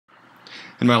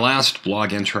In my last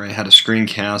blog entry, I had a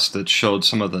screencast that showed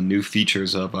some of the new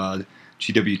features of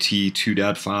GWT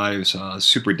 2.5's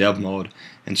SuperDevMode,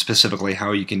 and specifically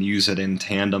how you can use it in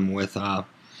tandem with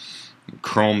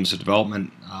Chrome's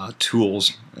development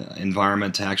tools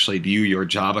environment to actually view your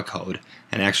Java code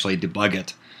and actually debug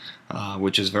it,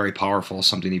 which is very powerful,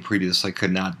 something you previously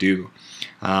could not do.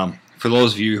 For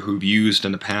those of you who've used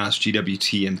in the past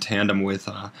GWT in tandem with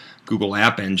Google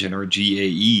App Engine or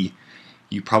GAE,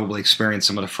 you probably experienced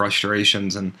some of the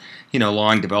frustrations and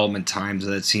long development times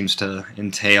that it seems to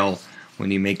entail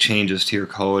when you make changes to your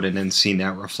code and then seeing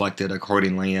that reflected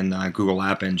accordingly in Google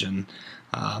App Engine,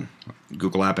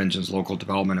 Google App Engine's local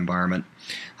development environment.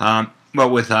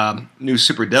 But with new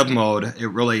SuperDevMode, it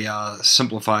really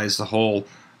simplifies the whole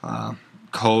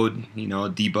code,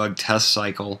 debug test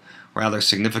cycle rather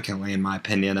significantly, in my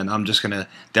opinion, and I'm just going to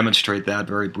demonstrate that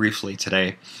very briefly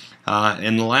today.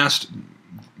 In the last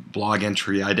blog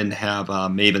entry, I didn't have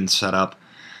Maven set up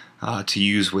to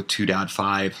use with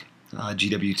 2.5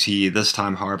 GWT. This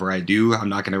time, however, I do. I'm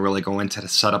not going to really go into the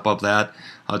setup of that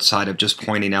outside of just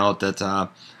pointing out that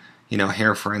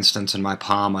here, for instance, in my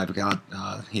POM, I've got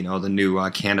the new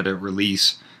candidate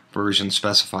release version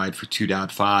specified for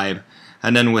 2.5,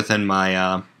 and then within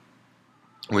my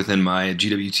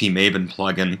GWT Maven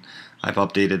plugin, I've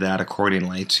updated that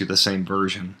accordingly to the same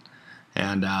version,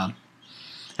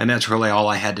 and that's really all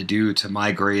I had to do to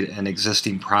migrate an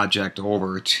existing project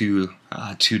over to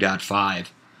 2.5,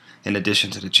 in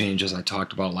addition to the changes I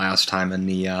talked about last time in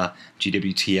the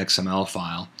GWT XML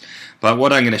file. But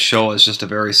what I'm going to show is just a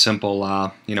very simple,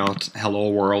 hello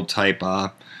world type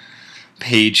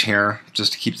page here,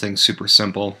 just to keep things super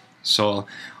simple. So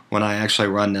when I actually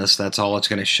run this, that's all it's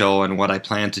going to show, and what I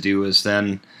plan to do is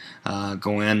then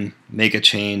go in, make a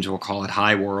change, we'll call it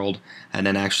Hi World, and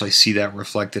then actually see that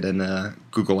reflected in the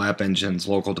Google App Engine's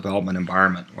local development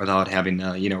environment without having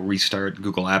to restart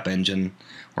Google App Engine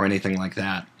or anything like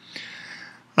that.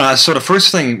 So the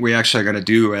first thing we actually are going to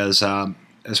do as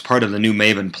part of the new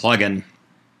Maven plugin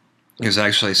is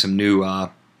actually some new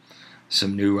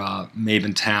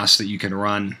Maven tasks that you can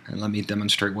run, and let me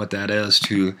demonstrate what that is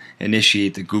to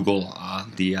initiate the Google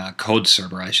code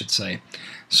server, I should say.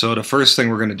 So the first thing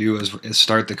we're going to do is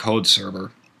start the code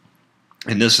server,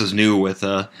 and this is new with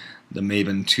the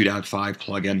Maven 2.5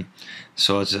 plugin.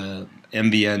 So it's a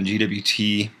mvn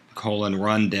gwt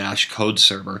 :run-code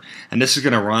server, and this is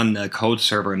going to run the code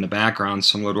server in the background,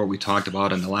 similar to what we talked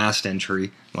about in the last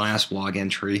blog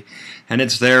entry, and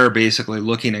it's there basically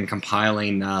looking and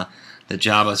compiling the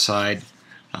Java side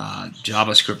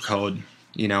JavaScript code,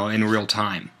 in real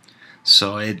time.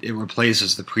 So it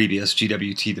replaces the previous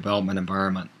GWT development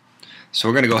environment. So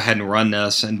we're going to go ahead and run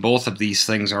this, and both of these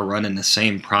things are run in the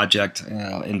same project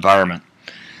environment.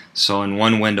 So in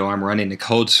one window I'm running the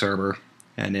code server,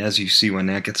 and as you see, when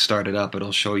that gets started up,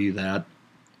 it'll show you that.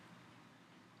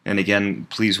 And again,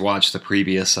 please watch the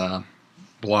previous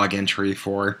blog entry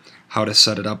for how to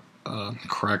set it up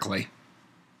correctly.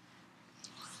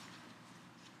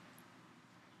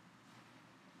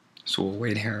 So we'll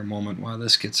wait here a moment while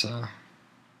this gets, I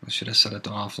should have set it to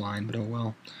offline, but oh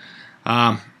well.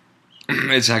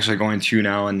 It's actually going through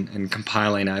now and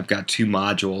compiling. I've got two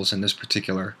modules in this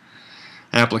particular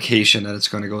application that it's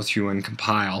going to go through and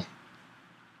compile.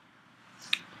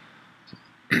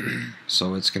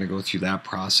 So it's going to go through that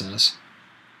process.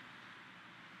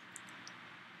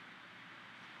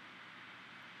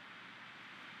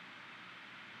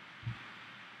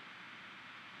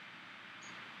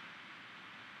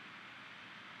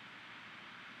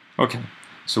 Okay,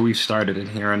 so we've started it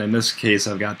here, and in this case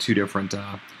I've got two different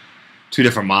modules,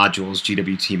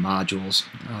 GWT modules.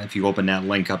 If you open that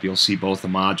link up, you'll see both the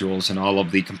modules and all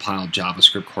of the compiled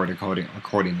JavaScript code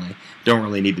accordingly. Don't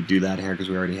really need to do that here because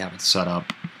we already have it set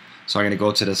up. So I'm going to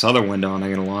go to this other window, and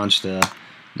I'm going to launch the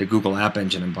Google App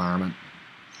Engine environment.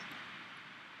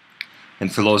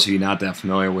 And for those of you not that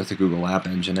familiar with the Google App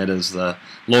Engine, it is the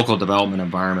local development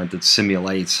environment that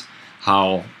simulates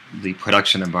how the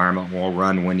production environment will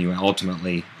run when you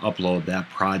ultimately upload that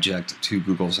project to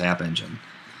Google's App Engine.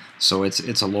 So it's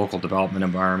a local development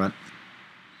environment,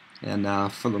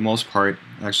 and for the most part,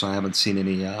 actually, I haven't seen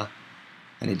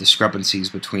any discrepancies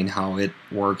between how it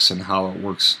works and how it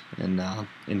works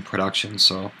in production.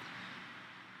 So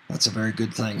that's a very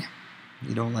good thing.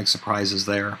 You don't like surprises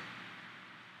there.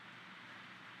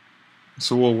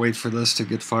 So we'll wait for this to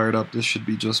get fired up. This should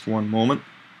be just one moment.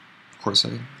 Of course,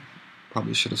 I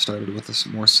probably should have started with a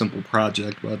more simple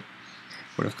project, but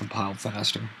would have compiled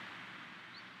faster.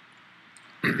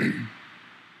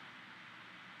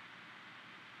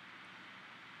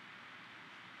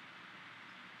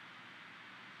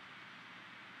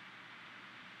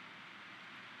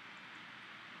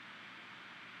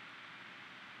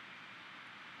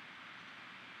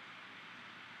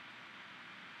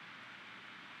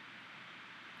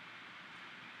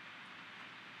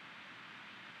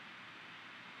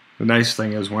 The nice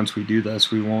thing is once we do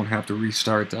this, we won't have to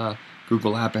restart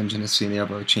Google App Engine to see any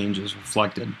of our changes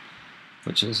reflected,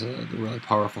 which is the really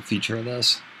powerful feature of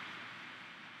this.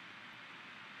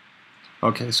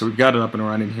 Okay, so we've got it up and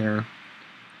running here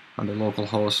under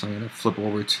localhost. I'm going to flip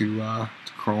over to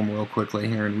Chrome real quickly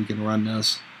here, and we can run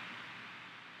this.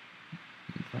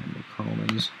 Find where Chrome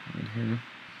is right here.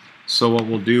 So what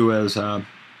we'll do is we'll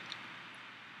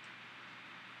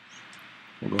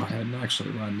go ahead and actually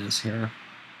run this here.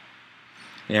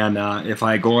 And if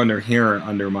I go under here,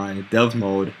 under my dev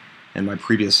mode, and my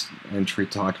previous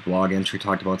blog entry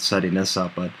talked about setting this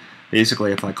up, but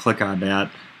basically if I click on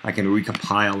that, I can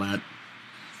recompile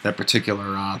that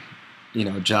particular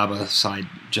Java side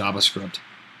JavaScript.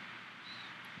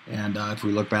 And if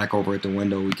we look back over at the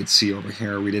window, we could see over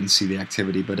here, we didn't see the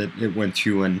activity, but it went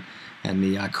through and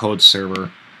the code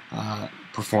server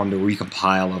performed a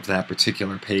recompile of that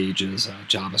particular page's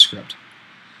JavaScript.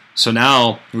 So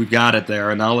now we've got it there,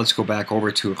 and now let's go back over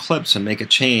to Eclipse and make a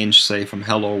change, say from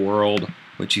Hello World,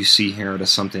 which you see here, to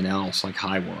something else like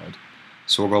Hi World.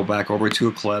 So we'll go back over to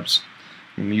Eclipse.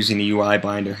 I'm using the UI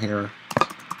binder here.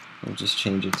 We'll just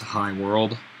change it to Hi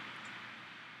World.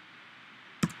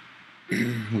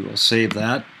 We will save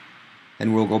that,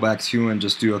 and we'll go back through and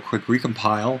just do a quick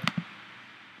recompile.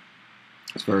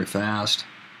 It's very fast.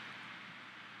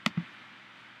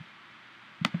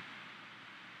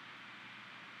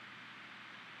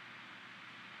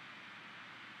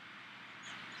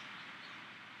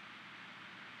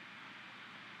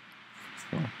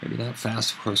 Well, maybe not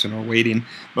fast, of course, when we're waiting,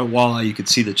 but voila, you could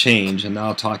see the change. And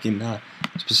now talking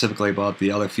specifically about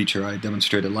the other feature I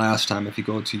demonstrated last time, if you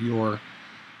go to your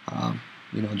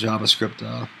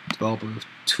JavaScript developer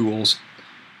tools,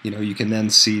 you can then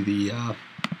see the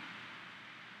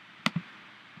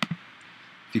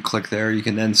if you click there, you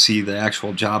can then see the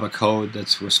actual Java code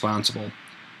that's responsible.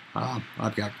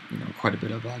 I've got quite a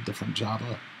bit of different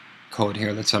Java code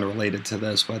here that's unrelated to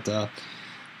this, but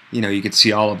you can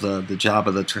see all of the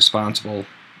Java that's responsible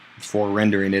for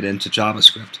rendering it into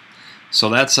JavaScript. So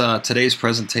that's today's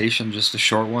presentation, just a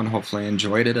short one. Hopefully you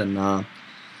enjoyed it, and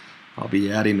I'll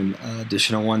be adding an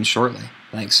additional one shortly.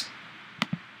 Thanks.